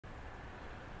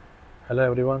Hello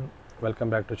everyone, welcome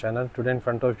back to channel. Today in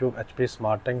front of you HP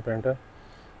Smart Tank printer.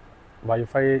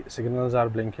 Wi-Fi signals are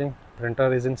blinking.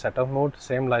 Printer is in setup mode,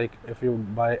 same like if you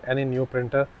buy any new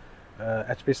printer,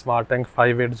 HP Smart Tank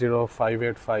 580,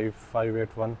 585,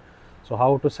 581. So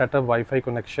how to set up Wi-Fi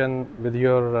connection with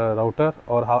your router,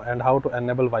 or how to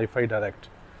enable Wi-Fi direct.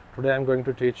 Today I am going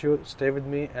to teach you. Stay with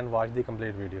me and watch the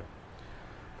complete video.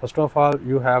 First of all,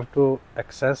 you have to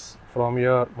access from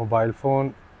your mobile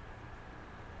phone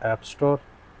App Store,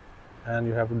 and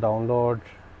you have to download.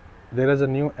 There is a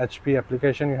new HP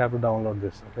application. You have to download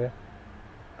this. Okay,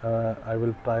 I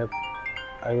will type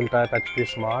HP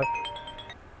Smart.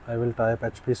 I will type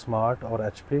HP Smart or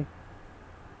HP,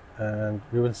 and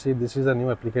you will see this is a new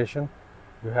application.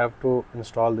 You have to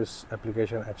install this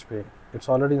application HP. It's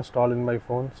already installed in my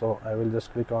phone, so I will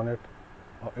just click on it.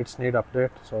 It's need update,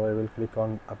 so I will click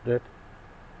on update.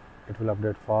 It will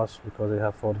update fast because I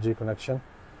have 4G connection.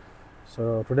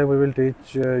 So today we will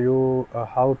teach you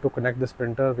how to connect this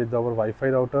printer with our Wi-Fi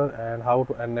router and how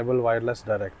to enable wireless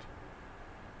direct.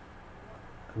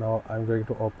 Now I'm going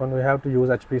to open. We have to use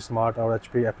HP Smart or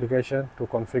HP application to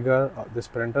configure this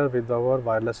printer with our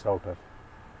wireless router.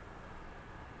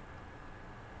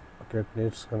 Okay, it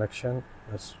needs connection.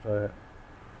 Let's try.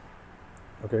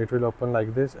 Okay, it will open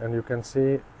like this, and you can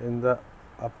see in the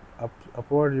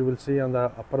upward, you will see on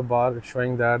the upper bar it's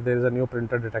showing that there is a new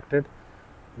printer detected.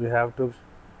 We have to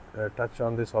touch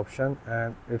on this option,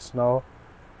 and it's now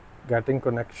getting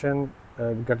connected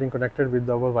with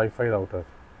our Wi-Fi router.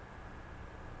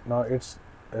 Now it's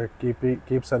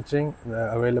keep searching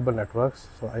available networks.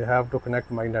 So I have to connect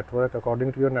my network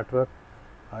according to your network.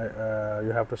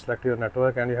 You have to select your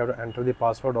network, and you have to enter the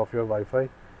password of your Wi-Fi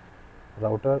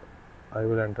router. I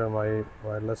will enter my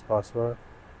wireless password.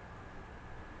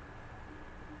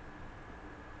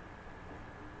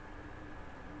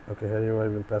 Okay, here I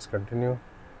will press continue.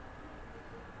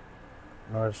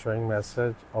 Now it's showing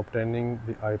message obtaining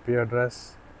the IP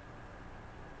address.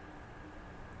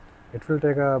 It will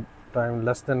take a time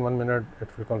less than 1 minute. It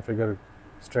will configure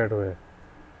straight away.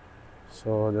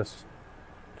 So just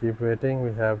keep waiting.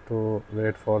 We have to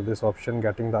wait for this option,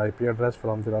 getting the IP address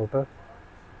from the router.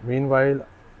 Meanwhile,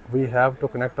 we have to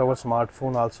connect our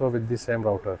smartphone also with the same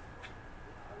router.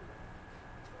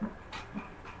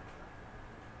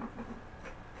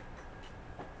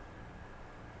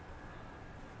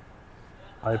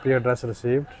 IP address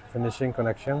received, finishing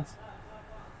connections.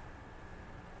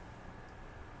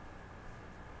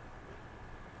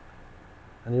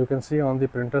 And you can see on the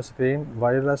printer screen,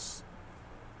 wireless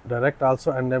direct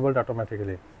also enabled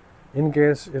automatically. In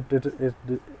case it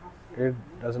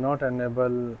does not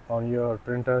enable on your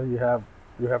printer, you have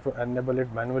to enable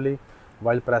it manually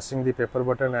while pressing the paper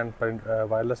button and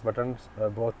wireless buttons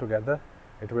both together.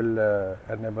 It will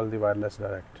enable the wireless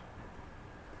direct.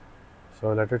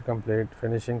 So let it complete,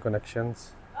 finishing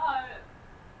connections.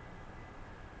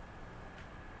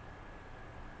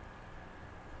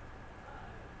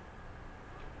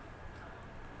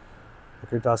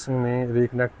 Okay, it's asking me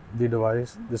reconnect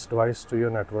this device to your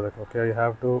network. Okay, I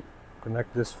have to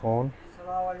connect this phone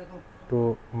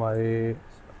to my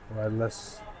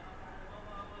wireless.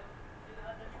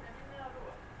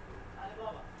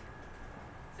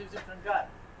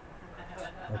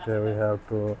 Okay, we have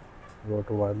to go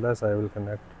to wireless. I will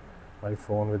connect my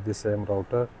phone with the same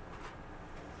router.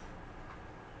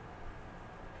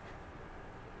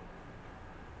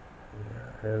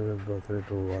 Here we'll go 3,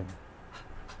 2, 1.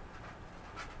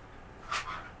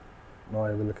 Now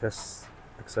I will access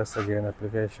again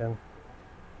application,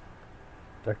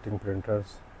 detecting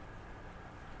printers.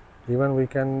 Even we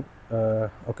can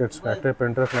okay, it's connected.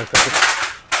 Printer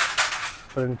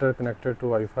connected to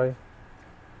Wi-Fi.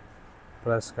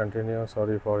 Press continue.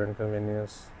 Sorry for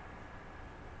inconvenience.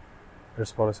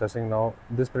 It's processing now.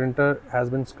 This printer has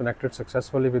been connected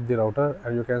successfully with the router,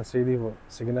 and you can see the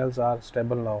signals are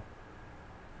stable now.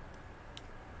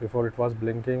 Before it was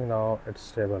blinking, now it's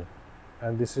stable.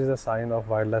 And this is a sign of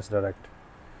wireless direct.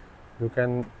 You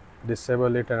can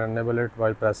disable it and enable it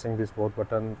while pressing this both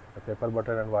button, the paper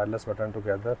button and wireless button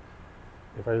together.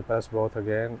 If I press both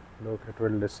again, look, it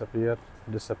will disappear.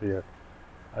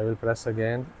 I will press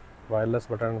again wireless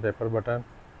button, paper button,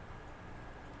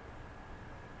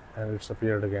 and it's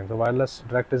appeared again. So wireless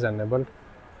direct is enabled.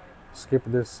 Skip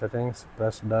this settings,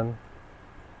 press done.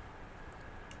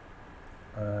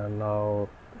 And now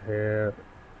here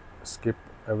skip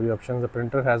every option. The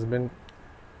printer has been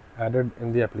added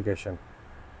in the application.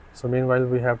 So meanwhile,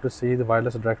 we have to see the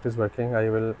wireless direct is working. I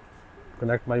will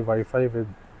connect my Wi-Fi with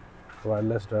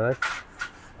wireless direct.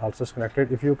 Also is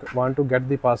connected. If you want to get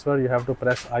the password, you have to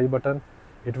press I button.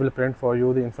 It will print for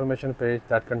you the information page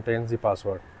that contains the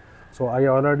password. So I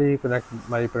already connect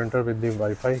my printer with the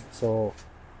Wi-Fi, so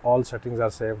all settings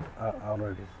are saved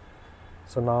already.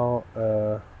 So now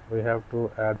we have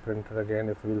to add printer again.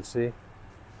 If we will see,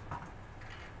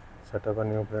 set up a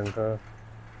new printer.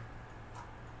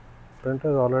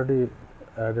 Printer is already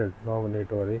added, no need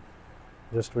to worry.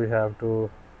 Just we have to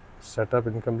set up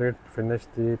incomplete, finish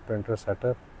the printer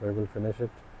setup. We will finish it.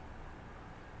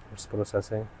 It's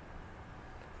processing.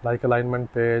 Like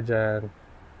alignment page and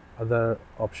other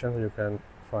options you can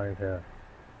find here.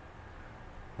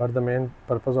 But the main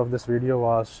purpose of this video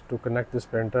was to connect this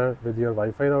printer with your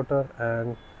Wi-Fi router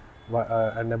and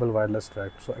enable wireless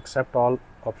track. So accept all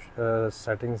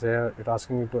settings here. It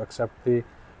asking you to accept the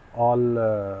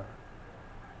all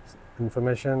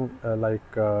information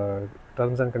like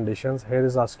terms and conditions. Here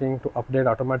is asking to update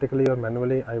automatically or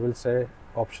manually. I will say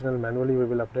optional, manually we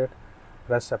will update.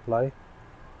 Press apply.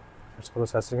 It's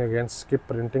processing again. Skip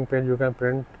printing page. You can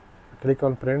print. Click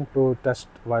on print to test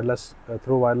wireless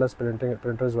through wireless printing.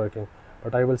 Printer is working,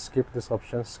 but I will skip this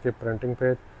option, skip printing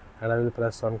page, and I will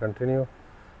press on continue.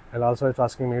 And also it's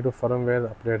asking me to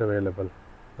firmware update available.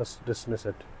 Just dismiss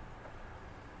it.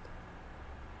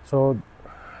 So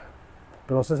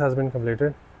process has been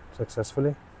completed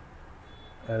successfully.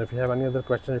 And if you have any other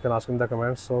question, you can ask in the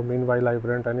comments. So meanwhile, I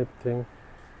print anything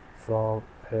from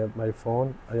here, my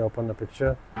phone. I open a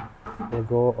picture. I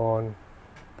go on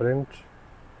print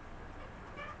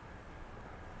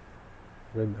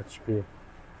with HP.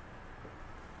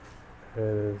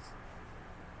 Here is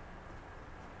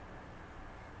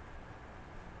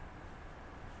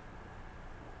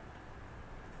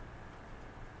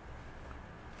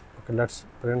okay. Let's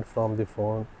print from the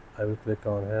phone. I will click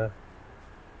on here.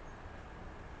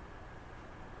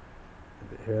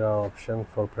 Here are options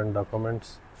for print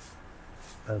documents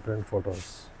and print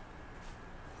photos.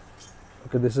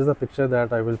 Okay, this is the picture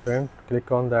that I will print.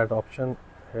 Click on that option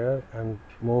here and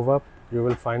move up. You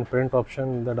will find print option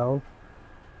in the down.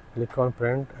 Click on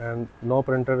print and no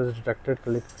printer is detected.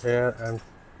 Click here and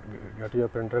get your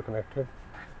printer connected,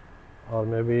 or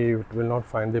maybe it will not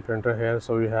find the printer here,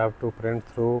 so you have to print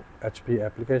through HP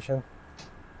application.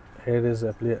 Here is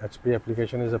HP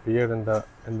application is appeared in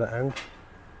the end.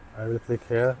 I will click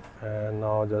here and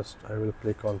now just I will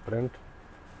click on print.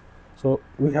 So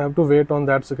we have to wait on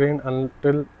that screen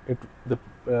until the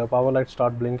power light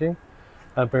start blinking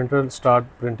and printer start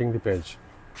printing the page.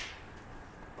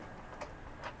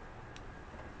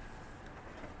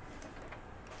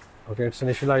 Okay, it's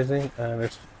initializing and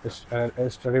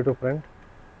it's ready to print.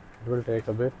 It will take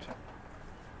a bit.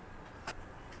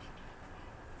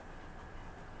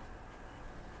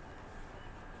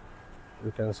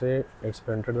 You can see it's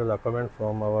printed the document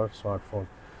from our smartphone.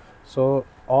 So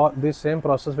this same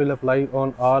process will apply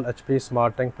on all HP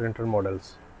SmartTank printer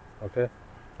models. Okay,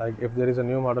 like if there is a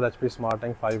new model HP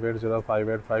SmartTank 580,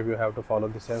 585, you have to follow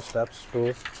the same steps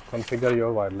to configure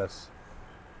your wireless.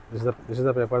 This is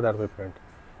the paper that we print.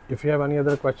 If you have any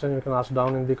other question, you can ask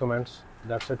down in the comments.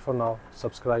 That's it for now.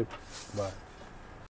 Subscribe. Bye.